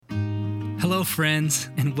Hello, friends,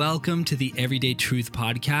 and welcome to the Everyday Truth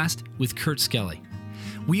Podcast with Kurt Skelly.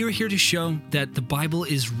 We are here to show that the Bible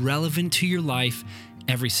is relevant to your life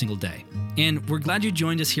every single day. And we're glad you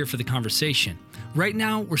joined us here for the conversation. Right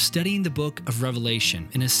now, we're studying the book of Revelation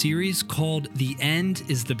in a series called The End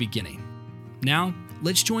is the Beginning. Now,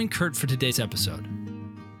 let's join Kurt for today's episode.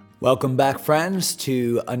 Welcome back, friends,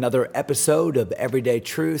 to another episode of Everyday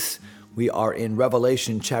Truth. We are in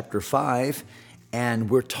Revelation chapter 5, and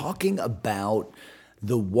we're talking about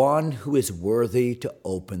the one who is worthy to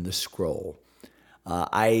open the scroll.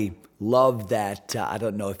 I love that, I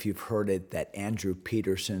don't know if you've heard it, that Andrew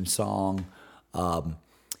Peterson song,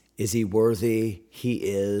 Is He Worthy? He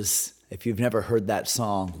Is. If you've never heard that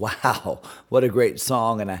song, wow, what a great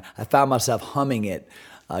song. And I found myself humming it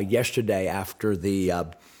yesterday after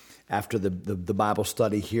the Bible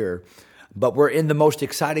study here. But we're in the most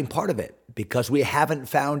exciting part of it because we haven't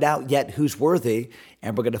found out yet who's worthy,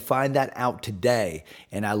 and we're going to find that out today.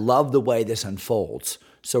 And I love the way this unfolds.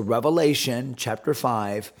 So Revelation chapter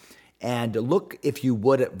 5, and look, if you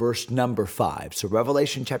would, at verse number 5. So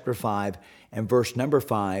Revelation chapter 5 and verse number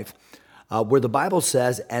 5, where the Bible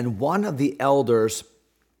says, "And one of the elders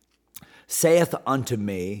saith unto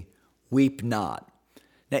me, Weep not."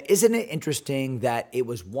 Now, isn't it interesting that it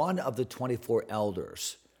was one of the 24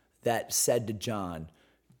 elders that said to John,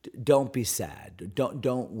 don't be sad,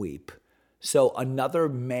 don't weep. So another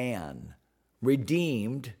man,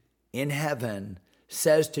 redeemed in heaven,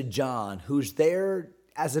 says to John, who's there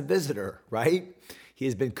as a visitor, right? He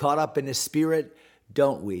has been caught up in his spirit,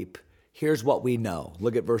 don't weep. Here's what we know.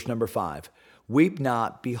 Look at verse number 5. Weep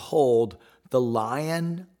not, behold, the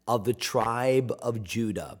Lion of the tribe of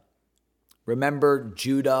Judah. Remember,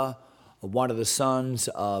 Judah, one of the sons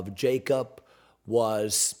of Jacob,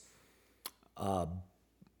 was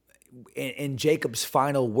in Jacob's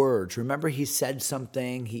final words. Remember, he said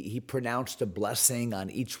something. He pronounced a blessing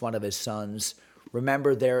on each one of his sons.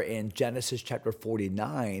 Remember there in Genesis chapter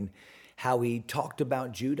 49, how he talked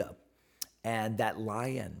about Judah and that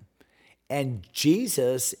lion. And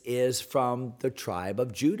Jesus is from the tribe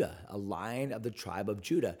of Judah, a lion of the tribe of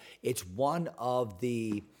Judah. It's one of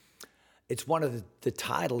the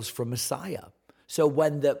titles for Messiah. So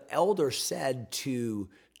when the elder said to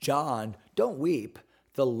John, don't weep,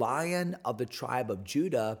 the Lion of the tribe of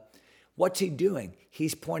Judah, what's he doing?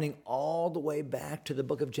 He's pointing all the way back to the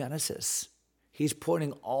book of Genesis. He's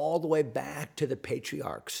pointing all the way back to the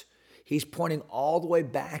patriarchs. He's pointing all the way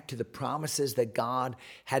back to the promises that God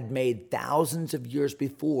had made thousands of years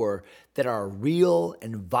before that are real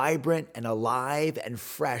and vibrant and alive and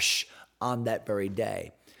fresh on that very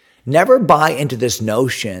day. Never buy into this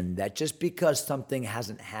notion that just because something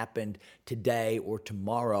hasn't happened today or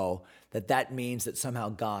tomorrow, that means that somehow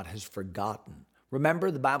God has forgotten.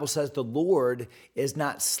 Remember, the Bible says the Lord is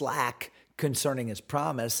not slack concerning his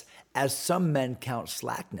promise, as some men count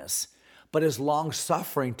slackness, but is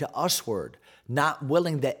long-suffering to usward, not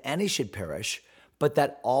willing that any should perish, but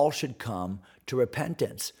that all should come to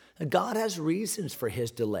repentance. And God has reasons for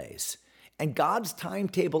his delays, and God's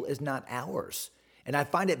timetable is not ours. And I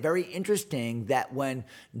find it very interesting that when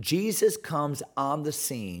Jesus comes on the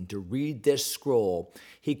scene to read this scroll,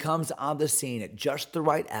 he comes on the scene at just the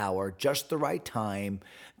right hour, just the right time.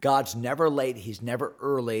 God's never late, he's never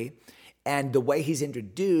early. And the way he's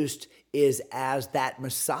introduced is as that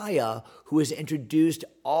Messiah who is introduced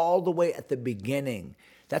all the way at the beginning.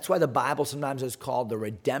 That's why the Bible sometimes is called the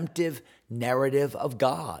redemptive narrative of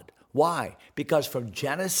God. Why? Because from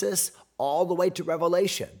Genesis all the way to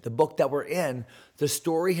Revelation, the book that we're in, the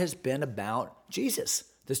story has been about Jesus.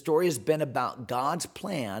 The story has been about God's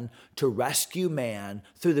plan to rescue man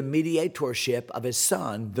through the mediatorship of his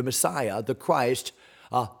Son, the Messiah, the Christ,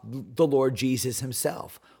 the Lord Jesus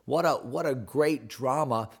himself. What a great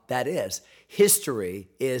drama that is. History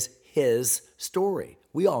is his story.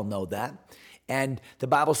 We all know that. And the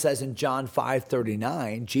Bible says in John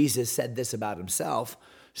 5:39, Jesus said this about himself,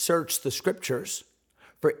 "Search the scriptures,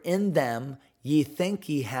 for in them ye think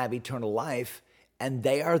ye have eternal life, and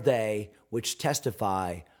they are they which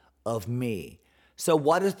testify of me." So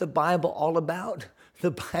what is the Bible all about?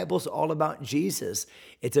 The Bible's all about Jesus.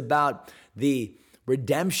 It's about the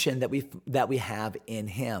redemption that we have in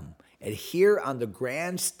him. And here on the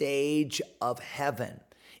grand stage of heaven,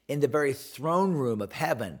 in the very throne room of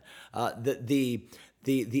heaven, the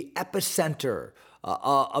epicenter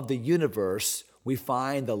of the universe, we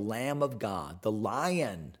find the Lamb of God, the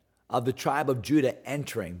Lion of the tribe of Judah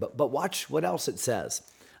entering. But watch what else it says.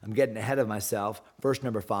 I'm getting ahead of myself. Verse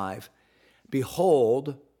number 5.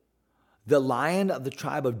 Behold, the Lion of the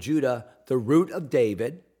tribe of Judah, the root of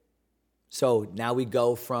David. So now we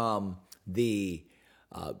go from the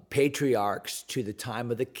patriarchs to the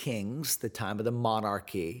time of the kings, the time of the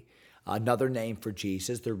monarchy, another name for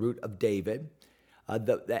Jesus, the root of David.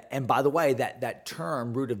 And by the way, that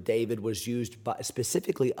term, root of David, was used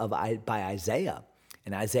specifically by Isaiah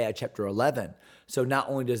in Isaiah chapter 11. So not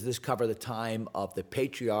only does this cover the time of the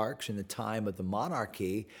patriarchs and the time of the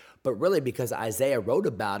monarchy, but really because Isaiah wrote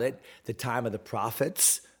about it, the time of the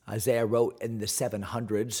prophets. Isaiah wrote in the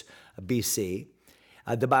 700s BC.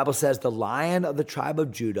 The Bible says, the Lion of the tribe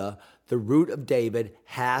of Judah, the root of David,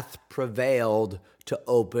 hath prevailed to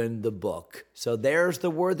open the book. So there's the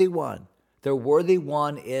worthy one. The worthy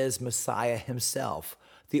one is Messiah himself,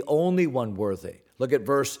 the only one worthy. Look at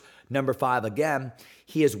verse number 5 again.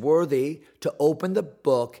 He is worthy to open the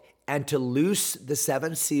book and to loose the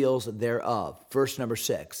 7 seals thereof. Verse number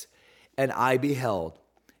 6. And I beheld,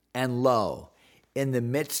 and lo, in the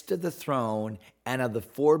midst of the throne and of the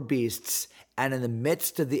 4 beasts, and in the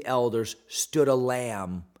midst of the elders stood a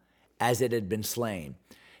lamb as it had been slain.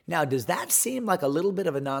 Now, does that seem like a little bit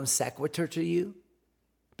of a non sequitur to you?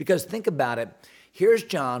 Because think about it. Here's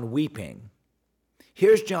John weeping.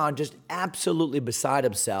 Here's John just absolutely beside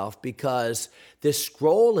himself because this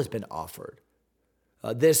scroll has been offered.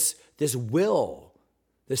 This will,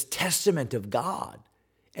 this testament of God.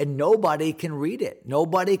 And nobody can read it.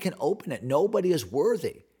 Nobody can open it. Nobody is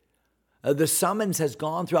worthy. The summons has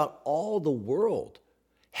gone throughout all the world,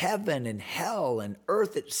 heaven and hell and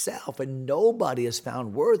earth itself, and nobody is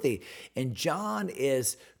found worthy. And John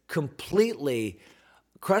is completely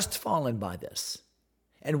crestfallen by this.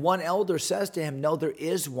 And one elder says to him, no, there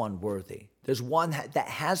is one worthy. There's one that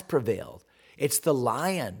has prevailed. It's the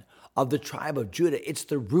Lion of the tribe of Judah. It's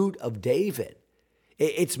the root of David.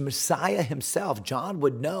 It's Messiah himself. John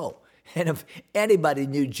would know. And if anybody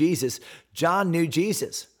knew Jesus, John knew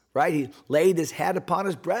Jesus, right? He laid his head upon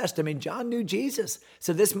his breast. I mean, John knew Jesus.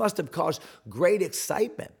 So this must have caused great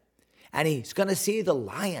excitement. And he's going to see the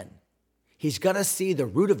Lion. He's going to see the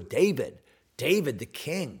root of David, David the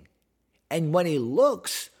king. And when he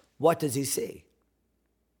looks, what does he see?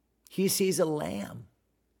 He sees a lamb.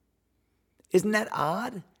 Isn't that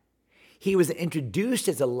odd? He was introduced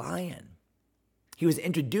as a lion. He was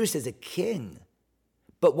introduced as a king.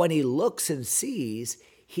 But when he looks and sees,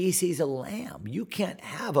 he sees a lamb. You can't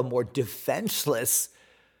have a more defenseless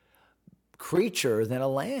creature than a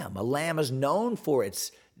lamb. A lamb is known for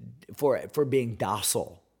being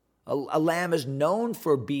docile. A lamb is known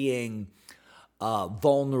for being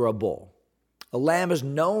vulnerable. A lamb is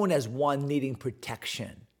known as one needing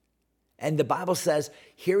protection. And the Bible says,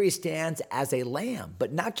 here he stands as a lamb,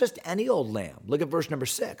 but not just any old lamb. Look at verse number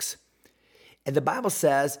 6. And the Bible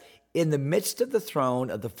says, in the midst of the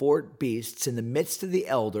throne of the 4 beasts, in the midst of the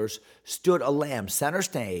elders, stood a lamb, center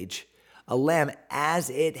stage, a lamb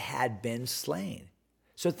as it had been slain.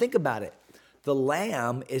 So think about it. The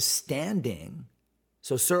lamb is standing.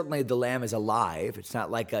 So certainly the lamb is alive. It's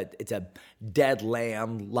not like it's a dead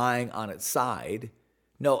lamb lying on its side.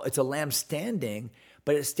 No, it's a lamb standing,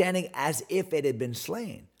 but it's standing as if it had been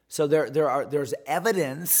slain. So there's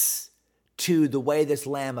evidence to the way this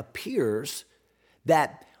lamb appears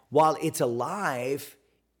that while it's alive,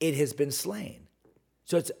 it has been slain.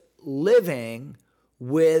 So it's living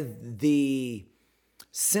with the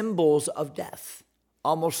symbols of death,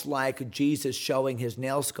 almost like Jesus showing his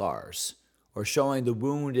nail scars or showing the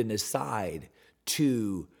wound in his side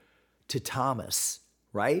to Thomas,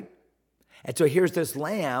 right? And so here's this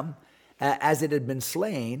lamb as it had been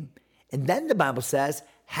slain. And then the Bible says,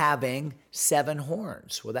 having 7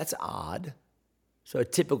 horns. Well, that's odd. So a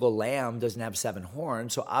typical lamb doesn't have 7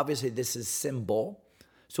 horns. So obviously this is symbol.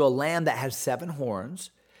 So a lamb that has 7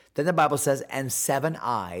 horns. Then the Bible says, and 7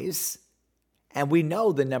 eyes. And we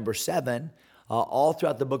know the number 7 all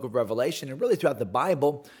throughout the book of Revelation and really throughout the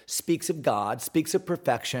Bible speaks of God, speaks of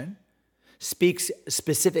perfection, speaks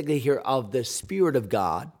specifically here of the Spirit of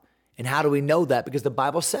God. And how do we know that? Because the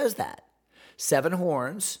Bible says that. 7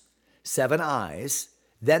 horns, 7 eyes.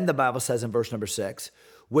 Then the Bible says in verse number 6,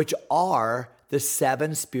 which are the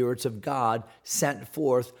 7 spirits of God sent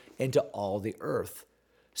forth into all the earth.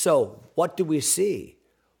 So what do we see?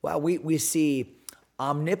 Well, we see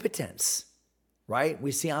omnipotence, right?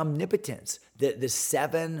 We see omnipotence. The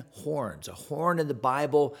 7 horns. A horn in the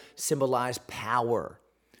Bible symbolized power.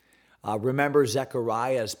 Remember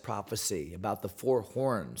Zechariah's prophecy about the 4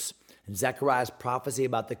 horns. And Zechariah's prophecy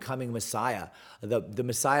about the coming Messiah, the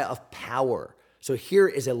Messiah of power. So here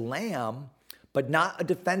is a lamb, but not a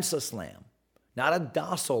defenseless lamb, not a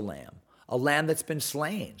docile lamb, a lamb that's been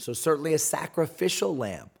slain. So certainly a sacrificial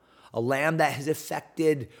lamb, a lamb that has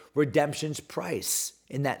effected redemption's price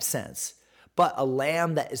in that sense, but a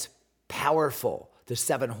lamb that is powerful, the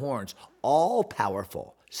 7 horns, all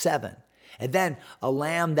powerful, 7. And then a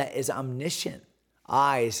lamb that is omniscient,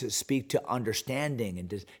 eyes speak to understanding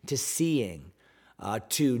and to seeing,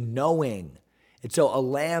 to knowing. And so a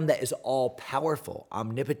lamb that is all powerful,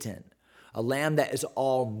 omnipotent, a lamb that is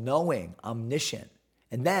all knowing, omniscient.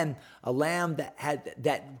 And then a lamb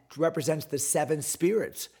that represents the 7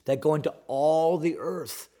 spirits that go into all the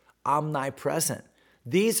earth, omnipresent.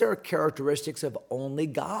 These are characteristics of only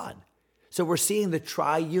God. So we're seeing the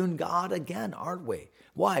triune God again, aren't we?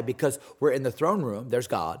 Why? Because we're in the throne room, there's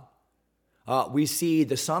God. We see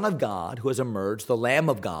the Son of God who has emerged, the Lamb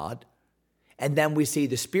of God. And then we see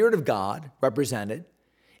the Spirit of God represented.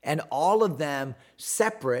 And all of them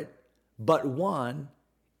separate, but one,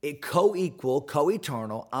 co-equal,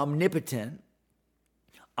 co-eternal, omnipotent,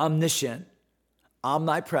 omniscient,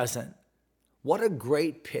 omnipresent. What a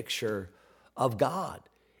great picture of God.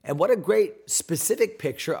 And what a great specific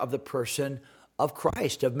picture of the person of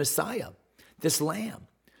Christ, of Messiah, this Lamb.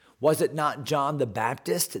 Was it not John the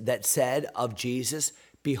Baptist that said of Jesus,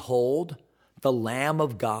 "Behold, the Lamb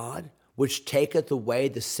of God, which taketh away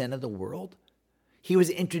the sin of the world"? He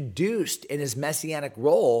was introduced in his messianic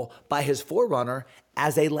role by his forerunner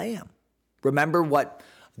as a lamb. Remember what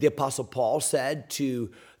the Apostle Paul said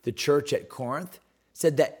to the church at Corinth?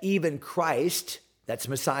 Said that even Christ, that's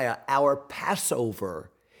Messiah, our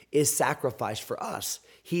Passover, is sacrificed for us.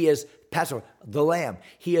 He is Passover, the lamb.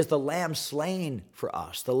 He is the lamb slain for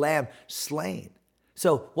us, the lamb slain.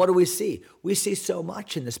 So what do we see? We see so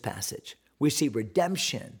much in this passage. We see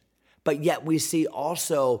redemption, but yet we see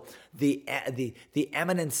also the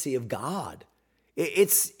eminency of God.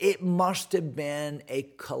 It must have been a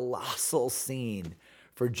colossal scene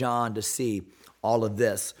for John to see all of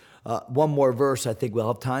this. One more verse I think we'll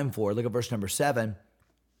have time for. Look at verse number 7.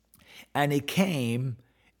 And he came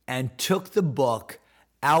and took the book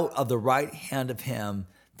out of the right hand of him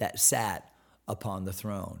that sat upon the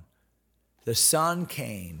throne. The Son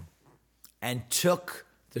came and took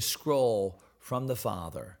the scroll from the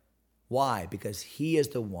Father. Why? Because he is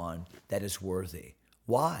the one that is worthy.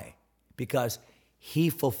 Why? Because he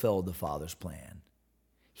fulfilled the Father's plan.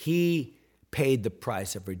 He paid the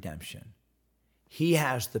price of redemption. He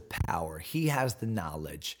has the power. He has the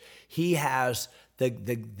knowledge. He has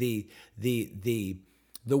the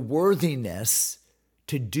worthiness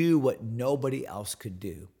to do what nobody else could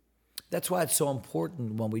do. That's why it's so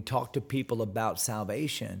important when we talk to people about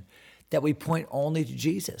salvation that we point only to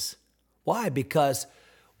Jesus. Why? Because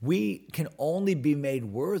we can only be made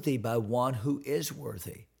worthy by one who is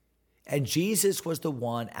worthy. And Jesus was the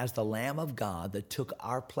one as the Lamb of God that took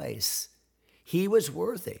our place. He was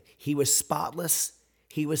worthy. He was spotless.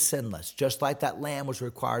 He was sinless, just like that lamb was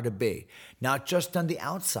required to be, not just on the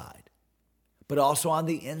outside, but also on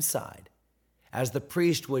the inside, as the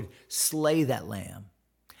priest would slay that lamb,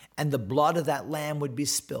 and the blood of that lamb would be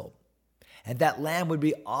spilled, and that lamb would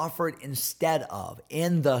be offered in the stead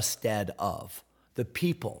of the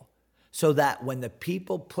people, so that when the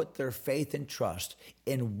people put their faith and trust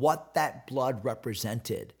in what that blood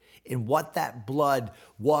represented, in what that blood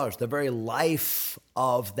was, the very life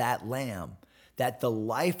of that lamb, that the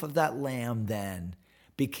life of that lamb then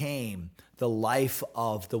became the life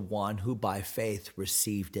of the one who by faith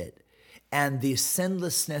received it. And the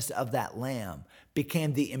sinlessness of that lamb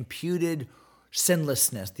became the imputed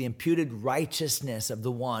sinlessness, the imputed righteousness of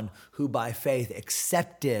the one who by faith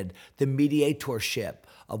accepted the mediatorship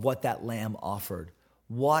of what that lamb offered.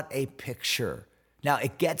 What a picture. Now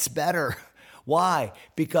it gets better. Why?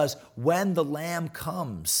 Because when the lamb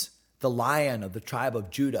comes, the Lion of the tribe of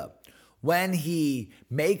Judah, when he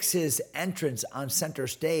makes his entrance on center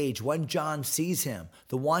stage, when John sees him,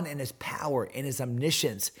 the one in his power, in his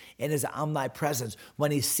omniscience, in his omnipresence,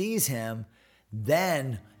 when he sees him,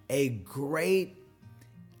 then a great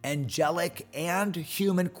angelic and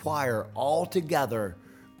human choir all together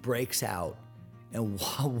breaks out. And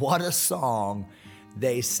what a song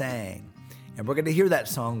they sang. And we're going to hear that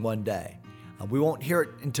song one day. We won't hear it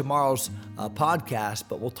in tomorrow's podcast,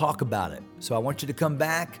 but we'll talk about it. So I want you to come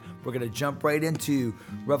back. We're going to jump right into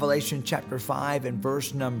Revelation chapter 5 and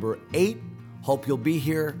verse number 8. Hope you'll be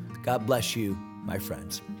here. God bless you, my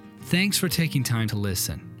friends. Thanks for taking time to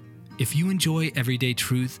listen. If you enjoy Everyday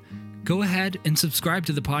Truth, go ahead and subscribe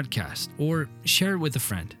to the podcast or share it with a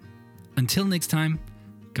friend. Until next time,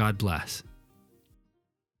 God bless.